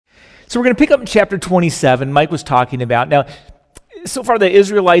So we're going to pick up in chapter 27, Mike was talking about. Now, so far the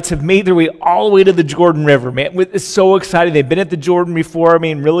Israelites have made their way all the way to the Jordan River. Man, it's so exciting. They've been at the Jordan before,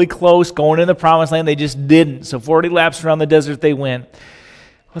 really close, going in the promised land. They just didn't. So 40 laps around the desert they went.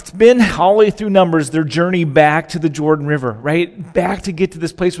 Well, it's been all the way through Numbers, their journey back to the Jordan River, right? Back to get to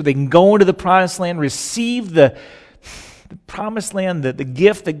this place where they can go into the promised land, receive the promised land, the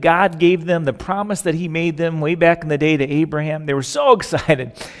gift that God gave them, the promise that he made them way back in the day to Abraham. They were so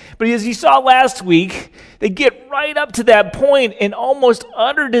excited. But as you saw last week, they get right up to that point and almost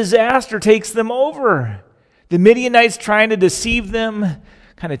utter disaster takes them over. The Midianites trying to deceive them,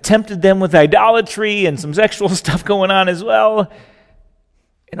 kind of tempted them with idolatry and some sexual stuff going on as well.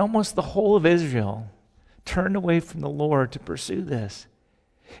 And almost the whole of Israel turned away from the Lord to pursue this.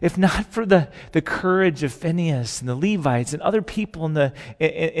 If not for the courage of Phinehas and the Levites and other people in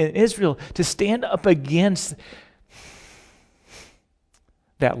Israel to stand up against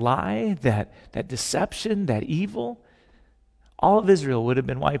that lie, that deception, that evil, all of Israel would have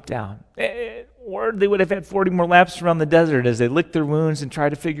been wiped out. Or they would have had 40 more laps around the desert as they licked their wounds and tried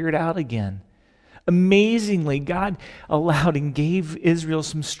to figure it out again. Amazingly, God allowed and gave Israel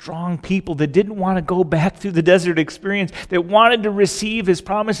some strong people that didn't want to go back through the desert experience, that wanted to receive his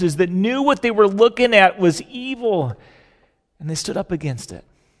promises, that knew what they were looking at was evil, and they stood up against it.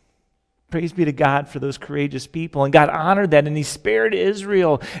 Praise be to God for those courageous people, and God honored that, and he spared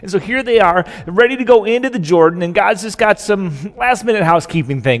Israel. And so here they are, ready to go into the Jordan, and God's just got some last-minute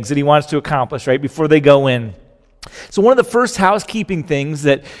housekeeping things that he wants to accomplish, right, before they go in. So one of the first housekeeping things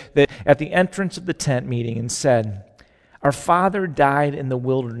that at the entrance of the tent meeting and said, "Our father died in the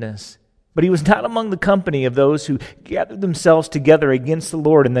wilderness, but he was not among the company of those who gathered themselves together against the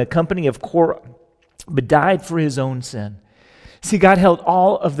Lord in the company of Korah, but died for his own sin." See, God held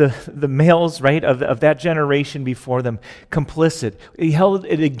all of the males, right, of that generation before them complicit. He held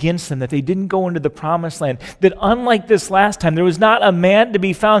it against them that they didn't go into the promised land. That unlike this last time, there was not a man to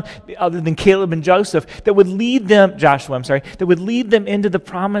be found other than Caleb and Joshua that would lead them into the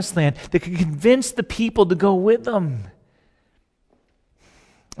promised land, that could convince the people to go with them.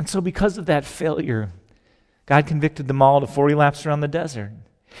 And so because of that failure, God convicted them all to 40 laps around the desert.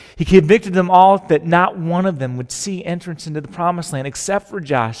 He convicted them all that not one of them would see entrance into the promised land except for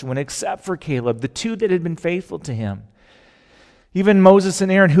Joshua and except for Caleb, the two that had been faithful to him. Even Moses and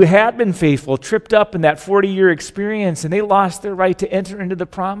Aaron, who had been faithful, tripped up in that 40-year experience, and they lost their right to enter into the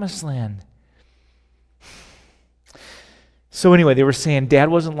promised land. So anyway, they were saying Dad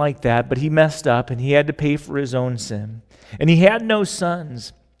wasn't like that, but he messed up and he had to pay for his own sin. And he had no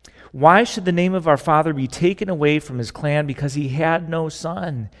sons. Why should the name of our father be taken away from his clan because he had no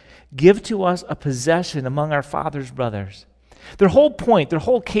son? Give to us a possession among our father's brothers. Their whole point, their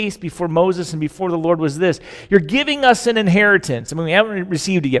whole case before Moses and before the Lord was this: you're giving us an inheritance. We haven't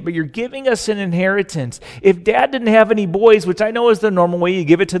received it yet, but you're giving us an inheritance. If Dad didn't have any boys, which I know is the normal way, you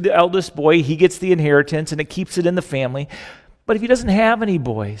give it to the eldest boy, he gets the inheritance and it keeps it in the family. But if he doesn't have any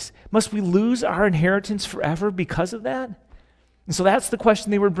boys, must we lose our inheritance forever because of that? And so that's the question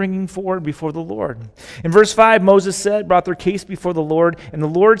they were bringing forward before the Lord. In verse 5, Moses brought their case before the Lord, and the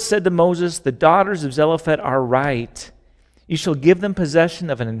Lord said to Moses, "The daughters of Zelophehad are right. You shall give them possession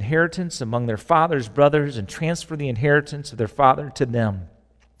of an inheritance among their father's brothers and transfer the inheritance of their father to them.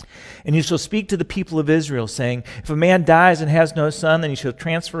 And you shall speak to the people of Israel, saying, if a man dies and has no son, then you shall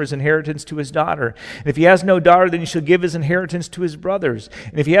transfer his inheritance to his daughter. And if he has no daughter, then you shall give his inheritance to his brothers.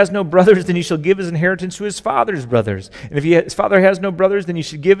 And if he has no brothers, then you shall give his inheritance to his father's brothers. And if his father has no brothers, then you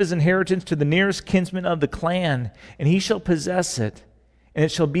should give his inheritance to the nearest kinsman of the clan, and he shall possess it. And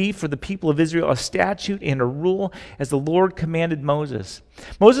it shall be for the people of Israel a statute and a rule as the Lord commanded Moses."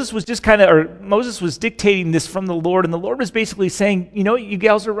 Moses was dictating this from the Lord, and the Lord was basically saying, you know what, you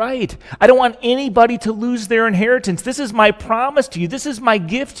gals are right. I don't want anybody to lose their inheritance. This is my promise to you. This is my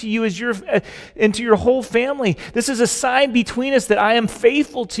gift to you and to your whole family. This is a sign between us that I am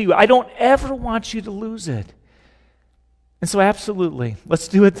faithful to you. I don't ever want you to lose it. And so absolutely, let's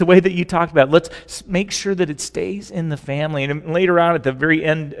do it the way that you talked about. Let's make sure that it stays in the family. And later on at the very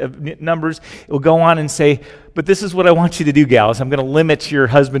end of Numbers, it will go on and say, but this is what I want you to do, gals. I'm going to limit your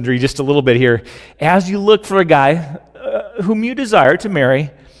husbandry just a little bit here. As you look for a guy whom you desire to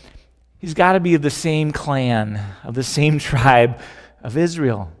marry, he's got to be of the same clan, of the same tribe of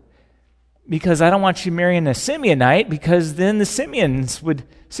Israel. Because I don't want you marrying a Simeonite, because then the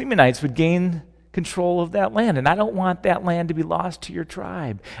Simeonites would gain control of that land, and I don't want that land to be lost to your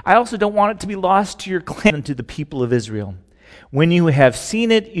tribe. I also don't want it to be lost to your clan and to the people of Israel. When you have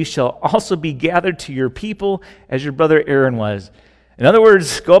seen it, you shall also be gathered to your people as your brother Aaron was. In other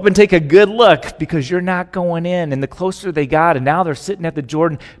words, go up and take a good look because you're not going in. And the closer they got, and now they're sitting at the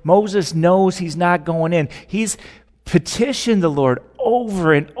Jordan, Moses knows he's not going in. He's petitioned the Lord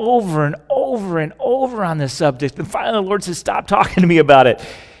over and over and over and over on this subject. And finally the Lord says, stop talking to me about it.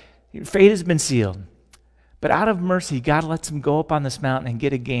 Your fate has been sealed. But out of mercy, God lets him go up on this mountain and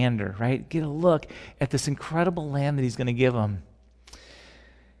get a gander, right? Get a look at this incredible land that he's going to give him.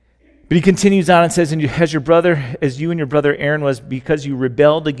 But he continues on and says, as you and your brother Aaron was, because you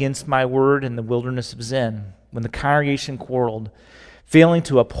rebelled against my word in the wilderness of Zin, when the congregation quarreled, failing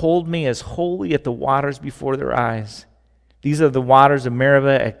to uphold me as holy at the waters before their eyes. These are the waters of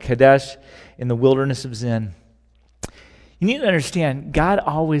Meribah at Kadesh in the wilderness of Zin. You need to understand, God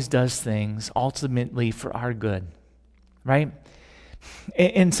always does things ultimately for our good, right?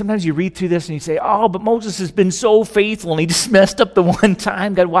 And sometimes you read through this and you say, oh, but Moses has been so faithful and he just messed up the one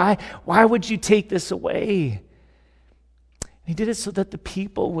time. God, why would you take this away? He did it so that the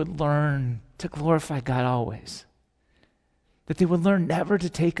people would learn to glorify God always. That they would learn never to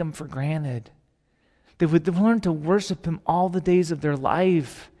take him for granted. They would learn to worship him all the days of their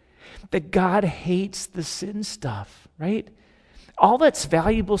life. That God hates the sin stuff, right? All that's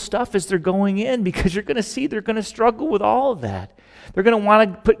valuable stuff as they're going in, because you're going to see they're going to struggle with all of that. They're going to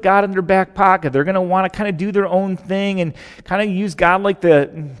want to put God in their back pocket. They're going to want to kind of do their own thing and kind of use God like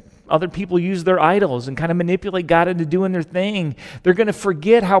the other people use their idols and kind of manipulate God into doing their thing. They're going to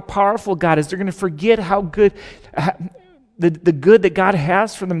forget how powerful God is. They're going to forget how good, the good that God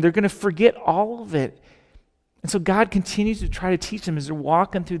has for them. They're going to forget all of it. And so God continues to try to teach them as they're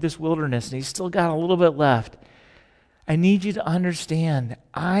walking through this wilderness, and he's still got a little bit left. I need you to understand,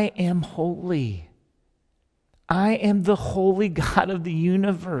 I am holy. I am the holy God of the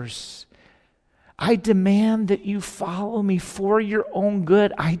universe. I demand that you follow me for your own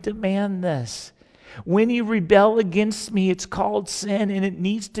good. I demand this. When you rebel against me, it's called sin, and it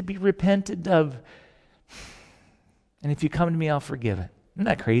needs to be repented of. And if you come to me, I'll forgive it. Isn't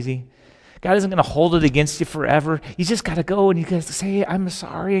that crazy? God isn't going to hold it against you forever. You just got to go and you got to say, I'm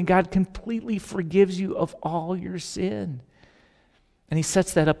sorry, and God completely forgives you of all your sin. And he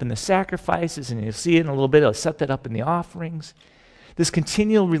sets that up in the sacrifices, and you'll see it in a little bit. He'll set that up in the offerings. This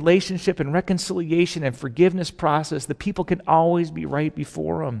continual relationship and reconciliation and forgiveness process, the people can always be right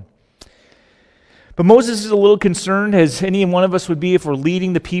before him. But Moses is a little concerned, as any one of us would be if we're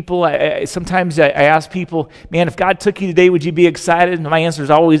leading the people. Sometimes I ask people, man, if God took you today, would you be excited? And my answer is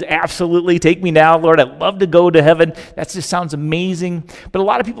always, absolutely. Take me now, Lord. I'd love to go to heaven. That just sounds amazing. But a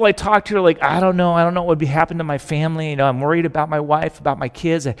lot of people I talk to are like, I don't know what would be happening to my family. I'm worried about my wife, about my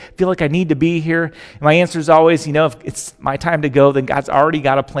kids. I feel like I need to be here. And my answer is always, if it's my time to go, then God's already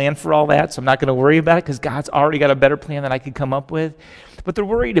got a plan for all that. So I'm not going to worry about it because God's already got a better plan that I could come up with. But they're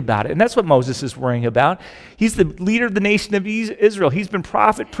worried about it. And that's what Moses is worrying about. He's the leader of the nation of Israel. He's been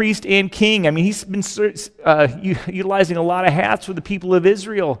prophet, priest, and king. He's been utilizing a lot of hats for the people of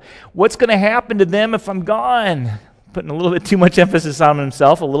Israel. What's going to happen to them if I'm gone? Putting a little bit too much emphasis on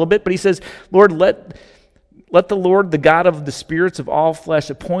himself, a little bit. But he says, Lord, let the Lord, the God of the spirits of all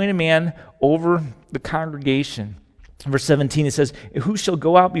flesh, appoint a man over the congregation. Verse 17, it says, who shall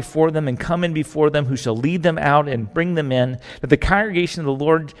go out before them and come in before them, who shall lead them out and bring them in, that the congregation of the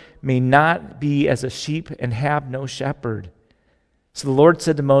Lord may not be as a sheep and have no shepherd. So the Lord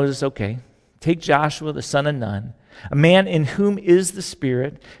said to Moses, okay, take Joshua the son of Nun, a man in whom is the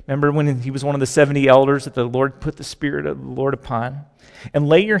Spirit. Remember when he was one of the 70 elders that the Lord put the Spirit of the Lord upon? And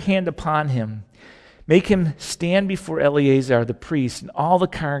lay your hand upon him. Make him stand before Eleazar the priest and all the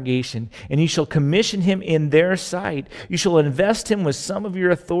congregation, and you shall commission him in their sight. You shall invest him with some of your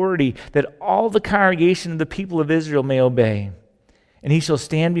authority, that all the congregation of the people of Israel may obey. And he shall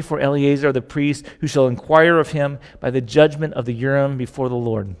stand before Eleazar the priest, who shall inquire of him by the judgment of the Urim before the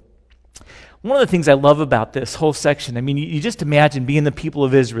Lord. One of the things I love about this whole section, you just imagine being the people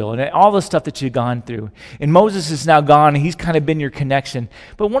of Israel and all the stuff that you've gone through. And Moses is now gone, and he's kind of been your connection.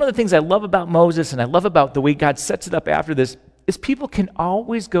 But one of the things I love about Moses, and I love about the way God sets it up after this, is people can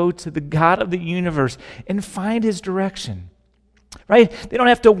always go to the God of the universe and find his direction. Right? They don't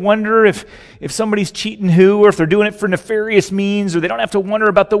have to wonder if somebody's cheating who, or if they're doing it for nefarious means, or they don't have to wonder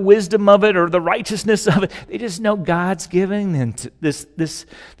about the wisdom of it or the righteousness of it. They just know God's giving them this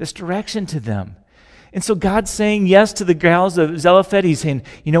direction to them. And so God's saying yes to the gals of Zelophehad. He's saying,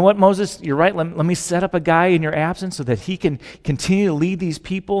 you know what, Moses, you're right. Let me set up a guy in your absence so that he can continue to lead these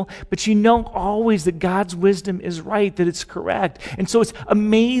people. But you know always that God's wisdom is right, that it's correct. And so it's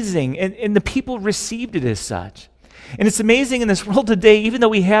amazing. And the people received it as such. And it's amazing in this world today, even though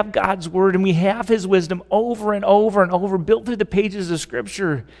we have God's word and we have his wisdom over and over and over, built through the pages of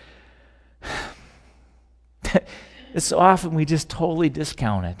Scripture, So often we just totally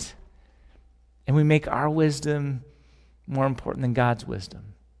discount it. And we make our wisdom more important than God's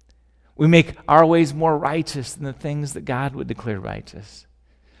wisdom. We make our ways more righteous than the things that God would declare righteous.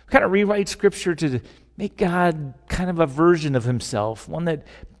 We kind of rewrite Scripture to make God kind of a version of himself, one that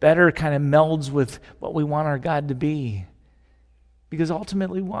better kind of melds with what we want our God to be. Because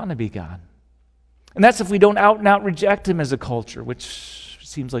ultimately we want to be God. And that's if we don't out and out reject him as a culture, which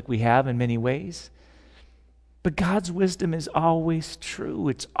seems like we have in many ways. But God's wisdom is always true.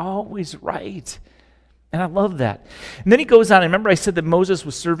 It's always right. And I love that. And then he goes on. And remember I said that Moses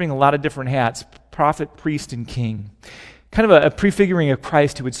was serving a lot of different hats, prophet, priest, and king. Kind of a prefiguring of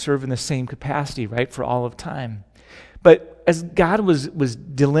Christ who would serve in the same capacity, right, for all of time. But as God was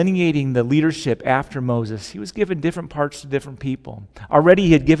delineating the leadership after Moses, he was given different parts to different people. Already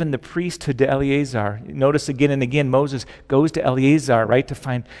he had given the priesthood to Eleazar. Notice again and again, Moses goes to Eleazar, right, to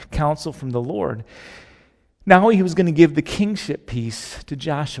find counsel from the Lord. Now he was going to give the kingship piece to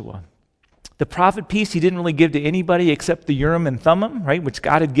Joshua. The prophet piece he didn't really give to anybody except the Urim and Thummim, right, which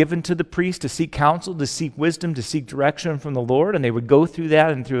God had given to the priest to seek counsel, to seek wisdom, to seek direction from the Lord. And they would go through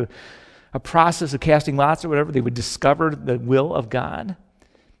that, and through a process of casting lots or whatever, they would discover the will of God.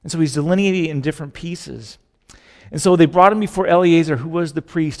 And so he's delineating in different pieces. And so they brought him before Eleazar, who was the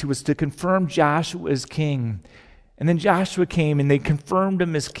priest, who was to confirm Joshua as king. And then Joshua came, and they confirmed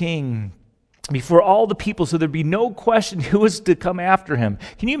him as king before all the people, so there'd be no question who was to come after him.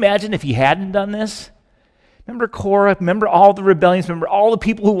 Can you imagine if he hadn't done this? Remember Korah? Remember all the rebellions? Remember all the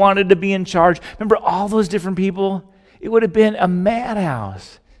people who wanted to be in charge? Remember all those different people? It would have been a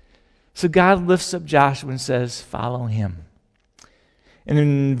madhouse. So God lifts up Joshua and says, follow him. And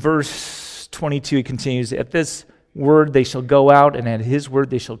in verse 22, he continues, at this word they shall go out, and at his word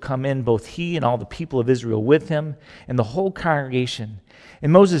they shall come in, both he and all the people of Israel with him, and the whole congregation.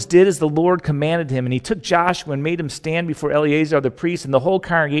 And Moses did as the Lord commanded him, and he took Joshua and made him stand before Eleazar the priest and the whole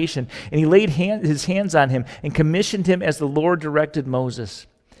congregation, and he laid his hands on him and commissioned him as the Lord directed Moses.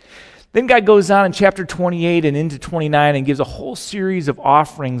 Then God goes on in chapter 28 and into 29 and gives a whole series of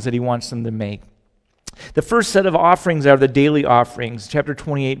offerings that he wants them to make. The first set of offerings are the daily offerings, chapter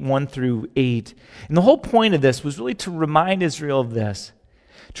 28, 1 through 8. And the whole point of this was really to remind Israel of this,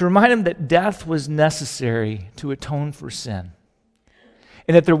 to remind them that death was necessary to atone for sin,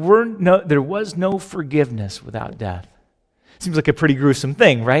 and that there was no forgiveness without death. Seems like a pretty gruesome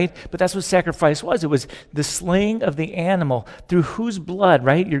thing, right? But that's what sacrifice was. It was the slaying of the animal through whose blood,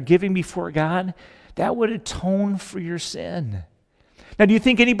 right, you're giving before God, that would atone for your sin. Now, do you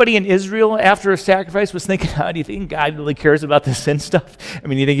think anybody in Israel after a sacrifice was thinking, do you think God really cares about the sin stuff? I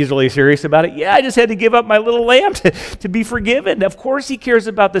mean, you think he's really serious about it? Yeah, I just had to give up my little lamb to be forgiven. Of course he cares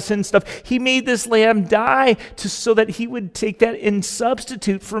about the sin stuff. He made this lamb die so that he would take that in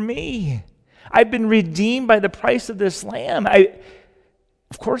substitute for me. I've been redeemed by the price of this lamb.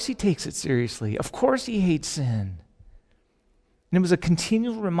 Of course he takes it seriously. Of course he hates sin. And it was a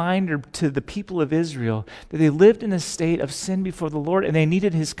continual reminder to the people of Israel that they lived in a state of sin before the Lord, and they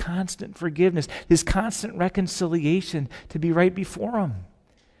needed his constant forgiveness, his constant reconciliation to be right before him.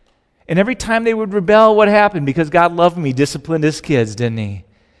 And every time they would rebel, what happened? Because God loved them, he disciplined his kids, didn't he?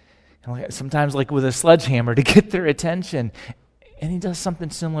 Sometimes like with a sledgehammer to get their attention. And he does something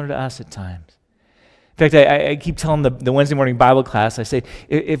similar to us at times. In fact, I keep telling the Wednesday morning Bible class, I say,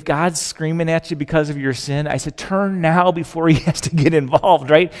 if God's screaming at you because of your sin, I said, turn now before he has to get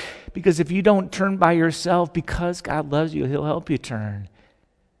involved, right? Because if you don't turn by yourself, because God loves you, he'll help you turn.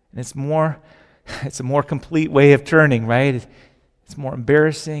 And it's a more complete way of turning, right? It's more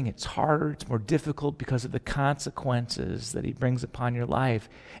embarrassing, it's harder, it's more difficult because of the consequences that he brings upon your life.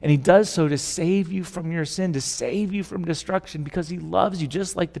 And he does so to save you from your sin, to save you from destruction, because he loves you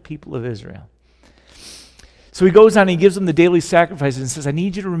just like the people of Israel. So he goes on and he gives them the daily sacrifices and says, I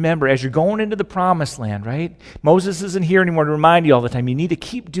need you to remember as you're going into the promised land, right? Moses isn't here anymore to remind you all the time. You need to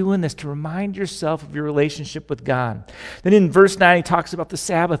keep doing this to remind yourself of your relationship with God. Then in verse 9, he talks about the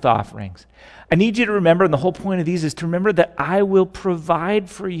Sabbath offerings. I need you to remember, and the whole point of these is to remember that I will provide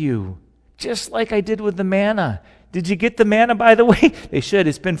for you, just like I did with the manna. Did you get the manna, by the way? They should.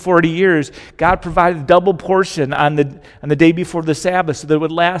 It's been 40 years. God provided a double portion on the day before the Sabbath so that it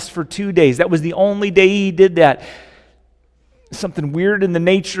would last for 2 days. That was the only day he did that. Something weird in the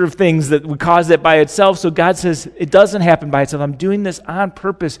nature of things that would cause that by itself. So God says, it doesn't happen by itself. I'm doing this on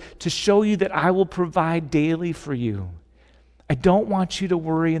purpose to show you that I will provide daily for you. I don't want you to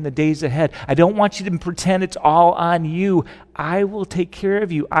worry in the days ahead. I don't want you to pretend it's all on you. I will take care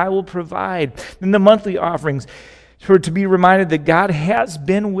of you. I will provide. Then the monthly offerings, to be reminded that God has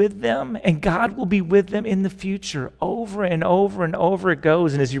been with them and God will be with them in the future. Over and over and over it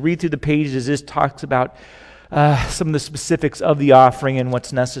goes. And as you read through the pages, this talks about some of the specifics of the offering and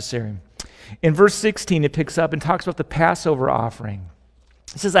what's necessary. In verse 16, it picks up and talks about the Passover offering.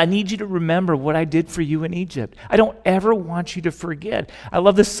 It says, I need you to remember what I did for you in Egypt. I don't ever want you to forget. I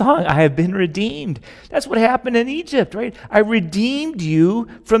love this song, I have been redeemed. That's what happened in Egypt, right? I redeemed you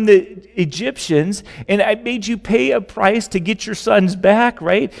from the Egyptians, and I made you pay a price to get your sons back,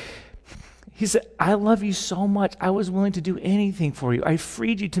 right? He said, I love you so much, I was willing to do anything for you. I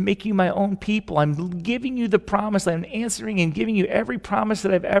freed you to make you my own people. I'm giving you the promise. I'm answering and giving you every promise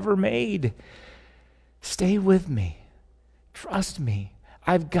that I've ever made. Stay with me. Trust me.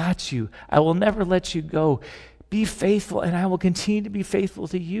 I've got you. I will never let you go. Be faithful, and I will continue to be faithful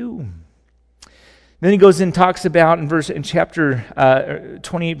to you. Then he goes and talks about in chapter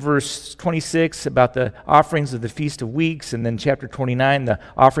 28, verse 26, about the offerings of the Feast of Weeks, and then chapter 29, the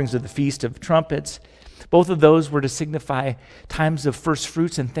offerings of the Feast of Trumpets. Both of those were to signify times of first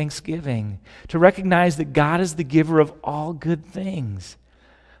fruits and thanksgiving, to recognize that God is the giver of all good things.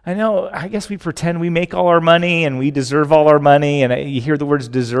 I guess we pretend we make all our money and we deserve all our money, and you hear the words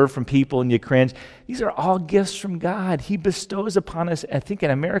deserve from people and you cringe. These are all gifts from God. He bestows upon us, I think in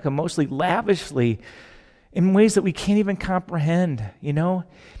America, mostly lavishly in ways that we can't even comprehend,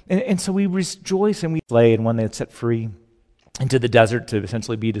 And so we rejoice and we slay, and one that's set free into the desert to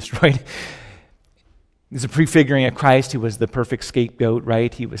essentially be destroyed. It's a prefiguring of Christ, who was the perfect scapegoat,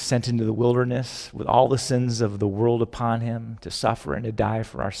 right? He was sent into the wilderness with all the sins of the world upon him to suffer and to die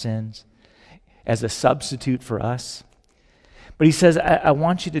for our sins as a substitute for us. But he says, I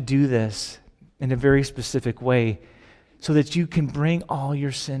want you to do this in a very specific way so that you can bring all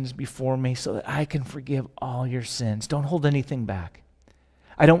your sins before me, so that I can forgive all your sins. Don't hold anything back.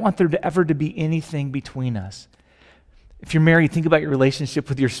 I don't want there to ever to be anything between us. If you're married, think about your relationship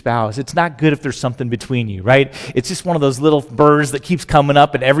with your spouse. It's not good if there's something between you, right? It's just one of those little burrs that keeps coming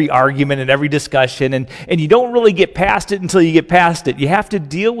up in every argument and every discussion, and you don't really get past it until you get past it. You have to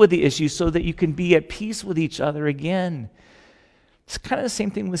deal with the issue so that you can be at peace with each other again. It's kind of the same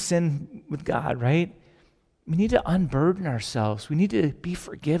thing with sin with God, right? We need to unburden ourselves. We need to be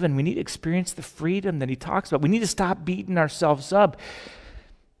forgiven. We need to experience the freedom that he talks about. We need to stop beating ourselves up.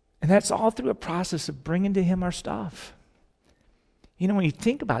 And that's all through a process of bringing to him our stuff. When you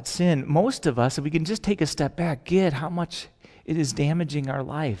think about sin, most of us, if we can just take a step back, get how much it is damaging our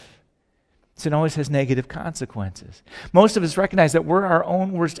life. Sin always has negative consequences. Most of us recognize that we're our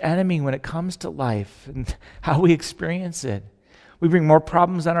own worst enemy when it comes to life and how we experience it. We bring more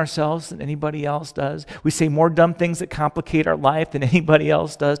problems on ourselves than anybody else does. We say more dumb things that complicate our life than anybody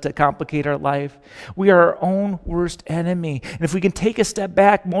else does to complicate our life. We are our own worst enemy. And if we can take a step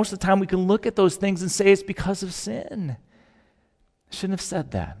back, most of the time we can look at those things and say it's because of sin. I shouldn't have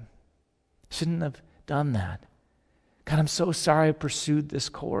said that. Shouldn't have done that. God, I'm so sorry I pursued this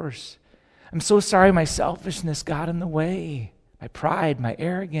course. I'm so sorry my selfishness got in the way, my pride, my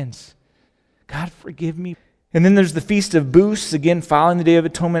arrogance. God, forgive me. And then there's the Feast of Booths, again, following the Day of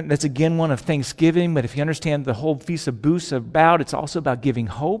Atonement. That's again one of Thanksgiving, but if you understand the whole Feast of Booths it's also about giving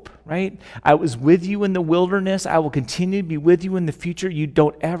hope, right? I was with you in the wilderness. I will continue to be with you in the future. You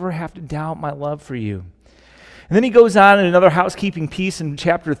don't ever have to doubt my love for you. And then he goes on in another housekeeping piece in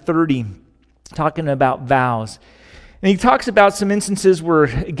chapter 30, talking about vows. And he talks about some instances where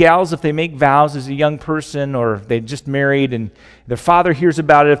gals, if they make vows as a young person, or they just married and their father hears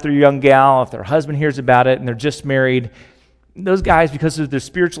about it if they're a young gal, if their husband hears about it and they're just married, those guys, because of their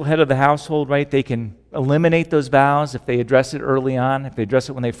spiritual head of the household, right, they can eliminate those vows if they address it early on, if they address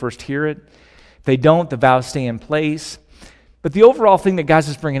it when they first hear it. If they don't, the vows stay in place. But the overall thing that God's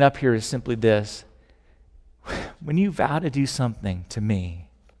just bringing up here is simply this. When you vow to do something to me,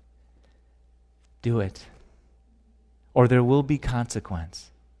 do it, or there will be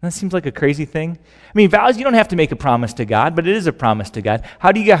consequence. That seems like a crazy thing. I mean, vows, you don't have to make a promise to God, but it is a promise to God.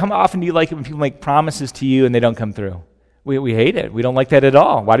 How often do you like it when people make promises to you and they don't come through? We hate it. We don't like that at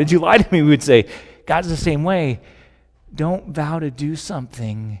all. Why did you lie to me? We would say, God's the same way. Don't vow to do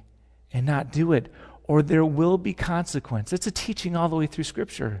something and not do it, or there will be consequence. It's a teaching all the way through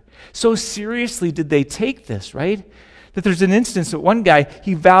Scripture. So seriously did they take this, right? That there's an instance that one guy,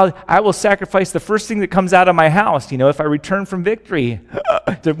 he vowed, I will sacrifice the first thing that comes out of my house, if I return from victory.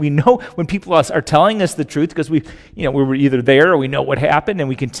 That we know when people are telling us the truth, because we were either there or we know what happened and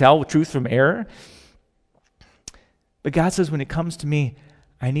we can tell truth from error. But God says, when it comes to me,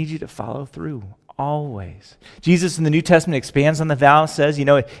 I need you to follow through. Always. Jesus in the New Testament expands on the vow, says,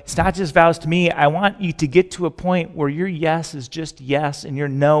 it's not just vows to me. I want you to get to a point where your yes is just yes and your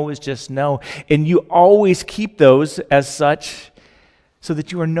no is just no. And you always keep those as such so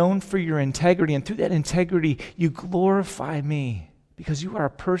that you are known for your integrity. And through that integrity, you glorify me because you are a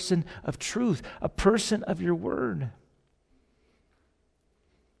person of truth, a person of your word.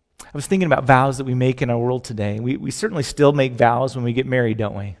 I was thinking about vows that we make in our world today. We certainly still make vows when we get married,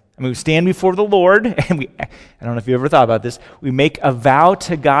 don't we? I mean, we stand before the Lord, and I don't know if you ever thought about this, we make a vow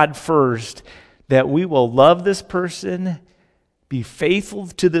to God first that we will love this person, be faithful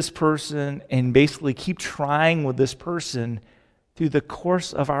to this person, and basically keep trying with this person through the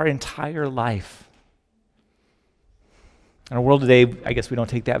course of our entire life. In our world today, I guess we don't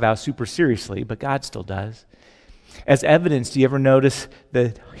take that vow super seriously, but God still does. As evidence, do you ever notice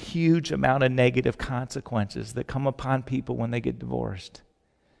the huge amount of negative consequences that come upon people when they get divorced?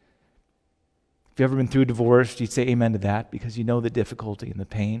 If you've ever been through a divorce, you'd say amen to that because you know the difficulty and the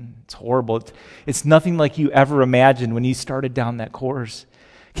pain. It's horrible. It's nothing like you ever imagined when you started down that course.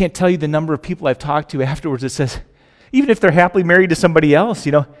 I can't tell you the number of people I've talked to afterwards that says, even if they're happily married to somebody else,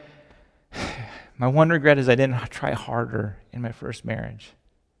 my one regret is I didn't try harder in my first marriage,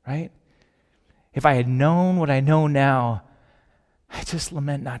 right? If I had known what I know now, I just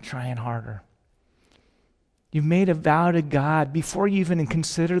lament not trying harder. You've made a vow to God before you even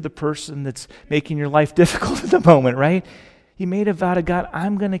consider the person that's making your life difficult at the moment, right? You made a vow to God,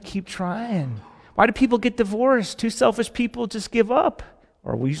 I'm going to keep trying. Why do people get divorced? Two selfish people just give up,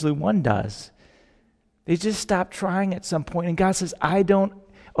 or usually one does. They just stop trying at some point, and God says, I don't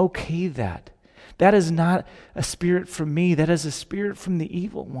okay that. That is not a spirit from me. That is a spirit from the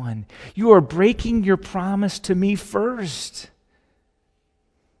evil one. You are breaking your promise to me first.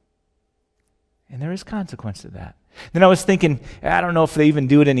 And there is consequence to that. Then I was thinking, I don't know if they even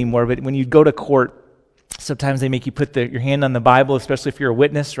do it anymore, but when you go to court, sometimes they make you put your hand on the Bible, especially if you're a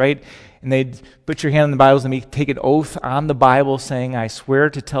witness, right? And they put your hand on the Bible and take an oath on the Bible saying, I swear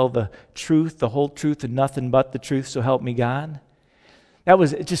to tell the truth, the whole truth, and nothing but the truth, so help me God. That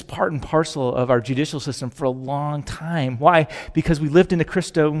was just part and parcel of our judicial system for a long time. Why? Because we lived in a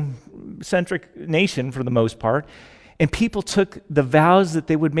Christocentric nation for the most part, and people took the vows that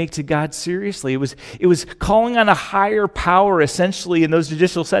they would make to God seriously. It was calling on a higher power, essentially, in those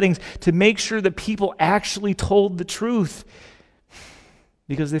judicial settings to make sure that people actually told the truth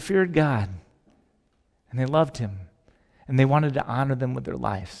because they feared God, and they loved Him, and they wanted to honor them with their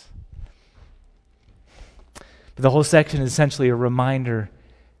lives. But the whole section is essentially a reminder,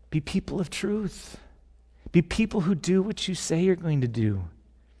 be people of truth. Be people who do what you say you're going to do.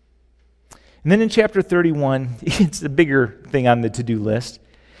 And then in chapter 31, it's the bigger thing on the to-do list,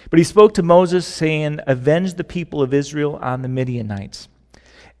 but he spoke to Moses saying, avenge the people of Israel on the Midianites.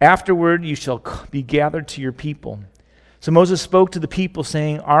 Afterward you shall be gathered to your people. So Moses spoke to the people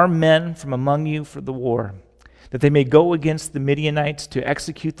saying, arm men from among you for the war, that they may go against the Midianites to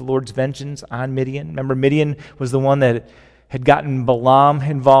execute the Lord's vengeance on Midian. Remember, Midian was the one that had gotten Balaam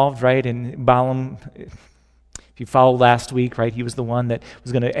involved, right? And Balaam, if you followed last week, right, he was the one that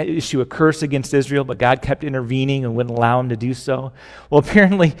was going to issue a curse against Israel, but God kept intervening and wouldn't allow him to do so. Well,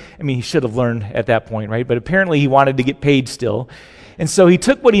 apparently, he should have learned at that point, right? But apparently he wanted to get paid still. And so he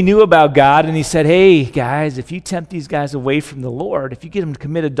took what he knew about God and he said, hey, guys, if you tempt these guys away from the Lord, if you get them to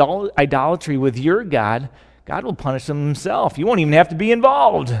commit idolatry with your God, God will punish them himself. You won't even have to be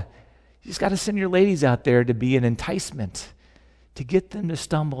involved. You just got to send your ladies out there to be an enticement, to get them to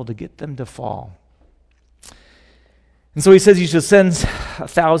stumble, to get them to fall. And so he says you shall send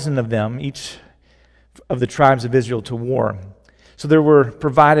 1,000 of them, each of the tribes of Israel, to war. So there were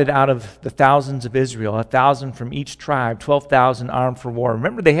provided out of the thousands of Israel, 1,000 from each tribe, 12,000 armed for war.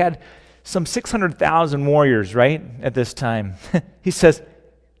 Remember, they had some 600,000 warriors, right, at this time. He says,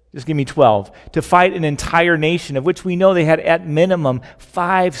 just give me 12, to fight an entire nation, of which we know they had at minimum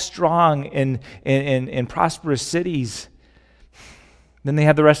 5 strong and prosperous cities. Then they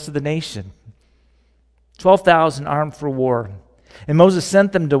had the rest of the nation. 12,000 armed for war. And Moses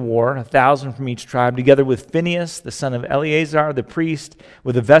sent them to war, 1,000 from each tribe, together with Phinehas, the son of Eleazar, the priest,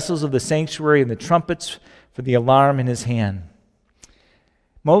 with the vessels of the sanctuary and the trumpets for the alarm in his hand.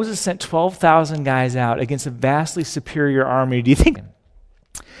 Moses sent 12,000 guys out against a vastly superior army. Do you think?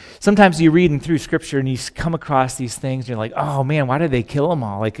 Sometimes you're reading through Scripture and you come across these things and you're like, oh man, why did they kill them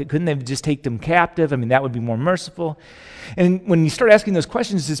all? Like, couldn't they just take them captive? That would be more merciful. And when you start asking those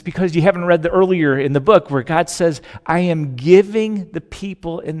questions, it's because you haven't read the earlier in the book where God says, I am giving the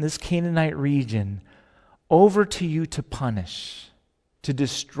people in this Canaanite region over to you to punish, to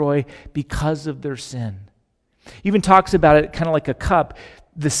destroy because of their sin. He even talks about it kind of like a cup.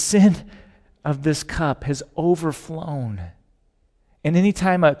 The sin of this cup has overflown. And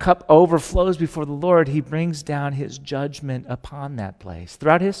anytime a cup overflows before the Lord, he brings down his judgment upon that place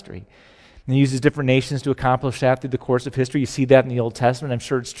throughout history. And he uses different nations to accomplish that through the course of history. You see that in the Old Testament. I'm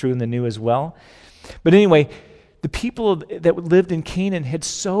sure it's true in the New as well. But anyway, The people that lived in Canaan had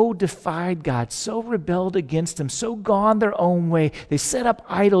so defied God, so rebelled against him, so gone their own way. They set up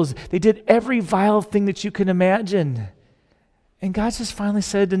idols. They did every vile thing that you can imagine. And God just finally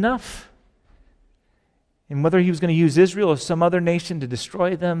said, enough. And whether he was going to use Israel or some other nation to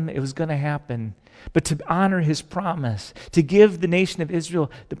destroy them, it was going to happen. But to honor his promise, to give the nation of Israel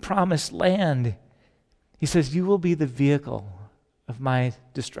the promised land, he says, you will be the vehicle of my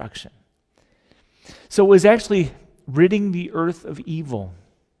destruction. So it was actually ridding the earth of evil.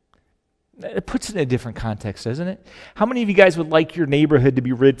 It puts it in a different context, doesn't it? How many of you guys would like your neighborhood to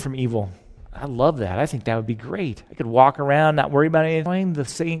be rid from evil? I love that. I think that would be great. I could walk around, not worry about anything, the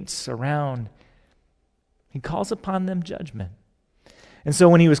saints around. He calls upon them judgment. And so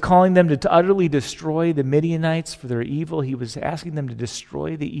when he was calling them to utterly destroy the Midianites for their evil, he was asking them to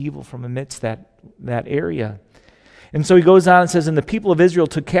destroy the evil from amidst that area. And so he goes on and says, and the people of Israel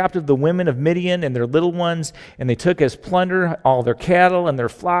took captive the women of Midian and their little ones, and they took as plunder all their cattle and their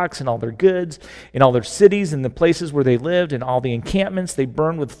flocks and all their goods and all their cities and the places where they lived and all the encampments they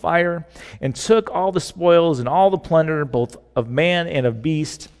burned with fire, and took all the spoils and all the plunder, both of man and of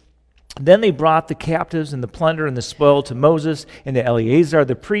beast. Then they brought the captives and the plunder and the spoil to Moses and to Eleazar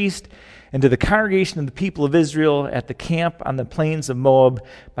the priest and to the congregation of the people of Israel at the camp on the plains of Moab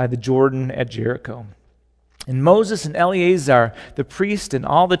by the Jordan at Jericho. And Moses and Eleazar, the priest, and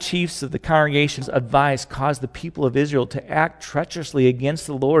all the chiefs of the congregation's advice caused the people of Israel to act treacherously against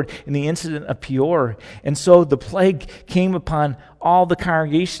the Lord in the incident of Peor. And so the plague came upon all the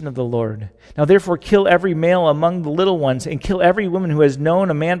congregation of the Lord. Now therefore kill every male among the little ones, and kill every woman who has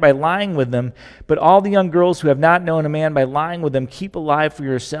known a man by lying with them. But all the young girls who have not known a man by lying with them, keep alive for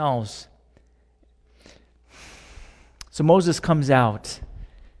yourselves. So Moses comes out.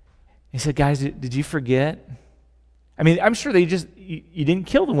 He said, guys, did you forget? I mean, I'm sure you didn't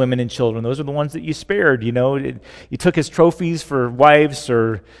kill the women and children. Those are the ones that you spared, you know. You took as trophies for wives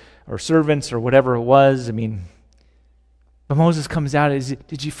or servants or whatever it was. I mean, but Moses comes out and says,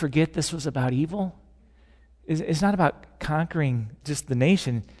 did you forget this was about evil? It's not about conquering just the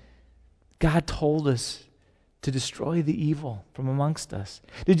nation. God told us to destroy the evil from amongst us.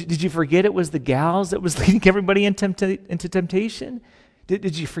 Did you forget it was the gals that was leading everybody into temptation?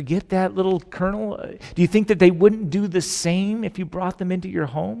 Did you forget that little kernel? Do you think that they wouldn't do the same if you brought them into your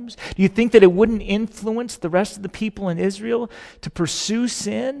homes? Do you think that it wouldn't influence the rest of the people in Israel to pursue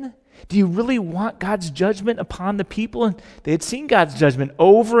sin? Do you really want God's judgment upon the people? And they had seen God's judgment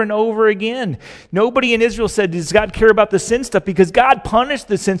over and over again. Nobody in Israel said, does God care about the sin stuff? Because God punished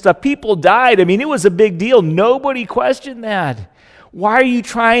the sin stuff. People died. I mean, it was a big deal. Nobody questioned that. Why are you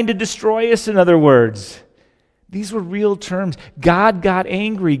trying to destroy us, in other words? These were real terms. God got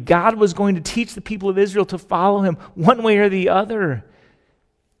angry. God was going to teach the people of Israel to follow him one way or the other.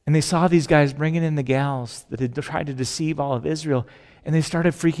 And they saw these guys bringing in the gals that had tried to deceive all of Israel. And they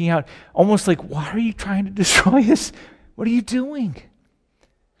started freaking out, almost like, why are you trying to destroy us? What are you doing?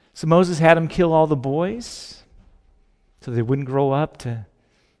 So Moses had them kill all the boys so they wouldn't grow up to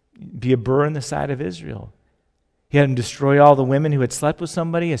be a burr in the side of Israel. He had them destroy all the women who had slept with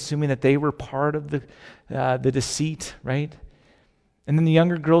somebody, assuming that they were part of the deceit, right? And then the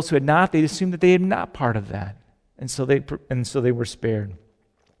younger girls who had not, they assumed that they had not part of that. And so they were spared.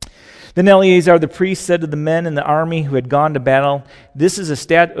 Then Eleazar the priest said to the men in the army who had gone to battle, this is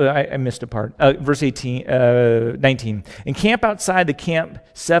a I missed a part. Verse 19. Encamp outside the camp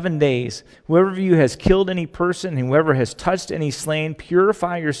 7 days. Whoever of you has killed any person, and whoever has touched any slain,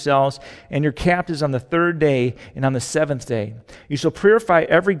 purify yourselves and your captives on the 3rd day and on the 7th day. You shall purify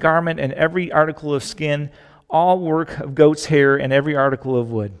every garment and every article of skin, all work of goat's hair and every article of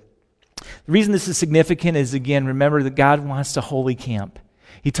wood. The reason this is significant is, again, remember that God wants a holy camp.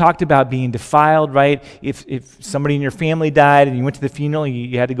 He talked about being defiled, right? If somebody in your family died and you went to the funeral,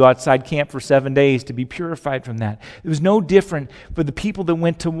 you had to go outside camp for 7 days to be purified from that. It was no different for the people that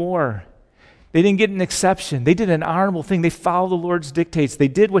went to war. They didn't get an exception. They did an honorable thing. They followed the Lord's dictates. They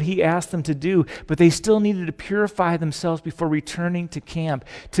did what he asked them to do, but they still needed to purify themselves before returning to camp,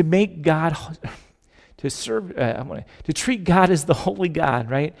 to make God, to treat God as the holy God,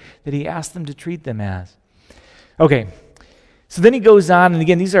 right? That he asked them to treat them as. Okay. So then he goes on, and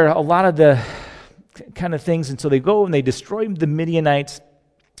again, these are a lot of the kind of things, and so they go and they destroy the Midianites.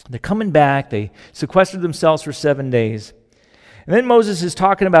 They're coming back. They sequestered themselves for 7 days. And then Moses is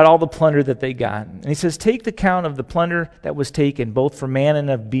talking about all the plunder that they got. And he says, take the count of the plunder that was taken, both for man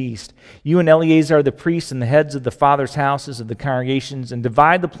and of beast. You and Eleazar the priest and the heads of the fathers' houses of the congregations, and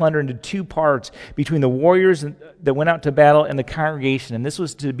divide the plunder into 2 parts between the warriors that went out to battle and the congregation. And this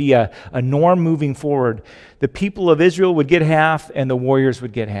was to be a norm moving forward. The people of Israel would get half, and the warriors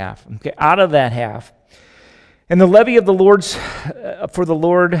would get half. Okay, out of that half. And the levy of the Lord's for the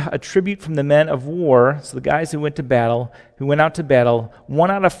Lord, a tribute from the men of war, so the guys who went out to battle,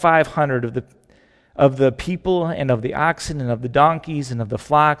 1 out of 500 of the people and of the oxen and of the donkeys and of the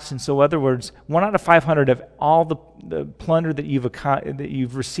flocks. And so, in other words, 1 out of 500 of all the plunder that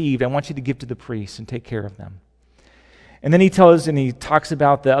you've received, I want you to give to the priests and take care of them. And then he talks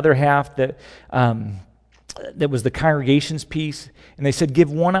about the other half that was the congregation's piece, and they said,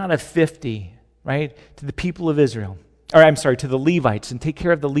 give 1 out of 50. Right, to the people of Israel, to the Levites, and take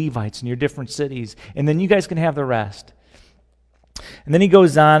care of the Levites in your different cities, and then you guys can have the rest. And then he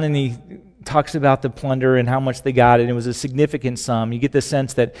goes on and he talks about the plunder and how much they got, and it was a significant sum. You get the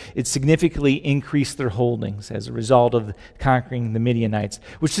sense that it significantly increased their holdings as a result of conquering the Midianites,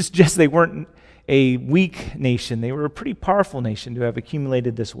 which suggests they weren't a weak nation. They were a pretty powerful nation to have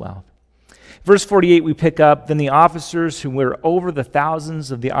accumulated this wealth. Verse 48, we pick up, then the officers who were over the thousands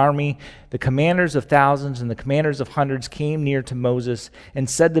of the army, the commanders of thousands and the commanders of hundreds came near to Moses and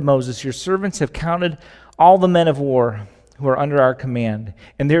said to Moses, your servants have counted all the men of war who are under our command,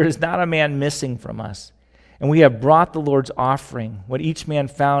 and there is not a man missing from us. And we have brought the Lord's offering, what each man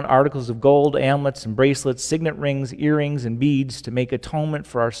found, articles of gold, amulets and bracelets, signet rings, earrings, and beads, to make atonement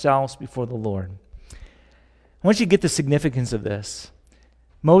for ourselves before the Lord. I want you to get the significance of this.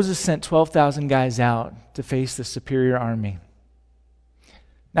 Moses sent 12,000 guys out to face the superior army.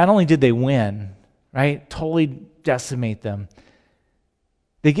 Not only did they win, right, totally decimate them,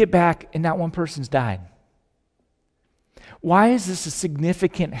 they get back and not one person's died. Why is this a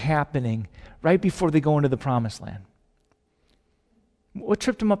significant happening right before they go into the promised land? What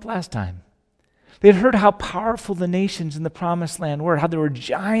tripped them up last time? They had heard how powerful the nations in the promised land were, how there were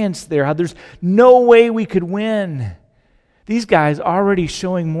giants there, how there's no way we could win. These guys already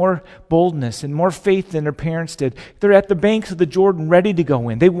showing more boldness and more faith than their parents did. They're at the banks of the Jordan ready to go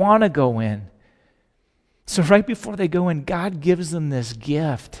in. They want to go in. So right before they go in, God gives them this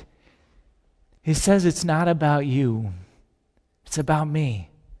gift. He says, it's not about you. It's about me.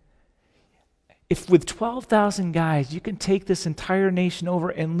 If with 12,000 guys you can take this entire nation over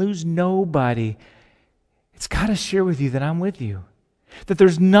and lose nobody, it's got to share with you that I'm with you. That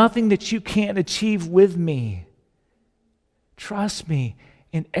there's nothing that you can't achieve with me. Trust me,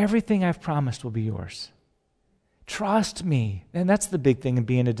 and everything I've promised will be yours. Trust me. And that's the big thing in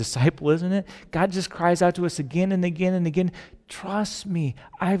being a disciple, isn't it? God just cries out to us again and again and again, trust me,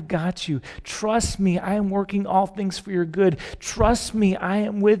 I've got you. Trust me, I am working all things for your good. Trust me, I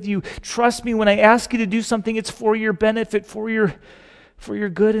am with you. Trust me, when I ask you to do something, it's for your benefit, for your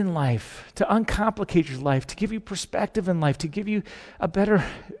good in life, to uncomplicate your life, to give you perspective in life, to give you a better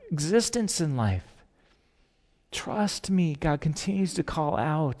existence in life. Trust me, God continues to call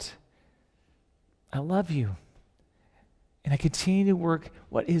out. I love you. And I continue to work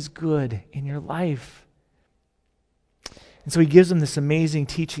what is good in your life. And so he gives them this amazing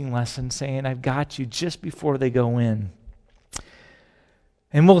teaching lesson saying, I've got you, just before they go in.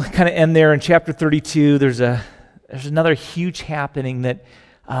 And we'll kind of end there in chapter 32. There's another huge happening that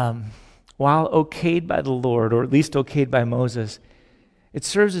while okayed by the Lord, or at least okayed by Moses, it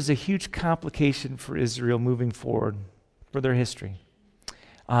serves as a huge complication for Israel moving forward for their history.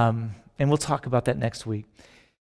 And we'll talk about that next week.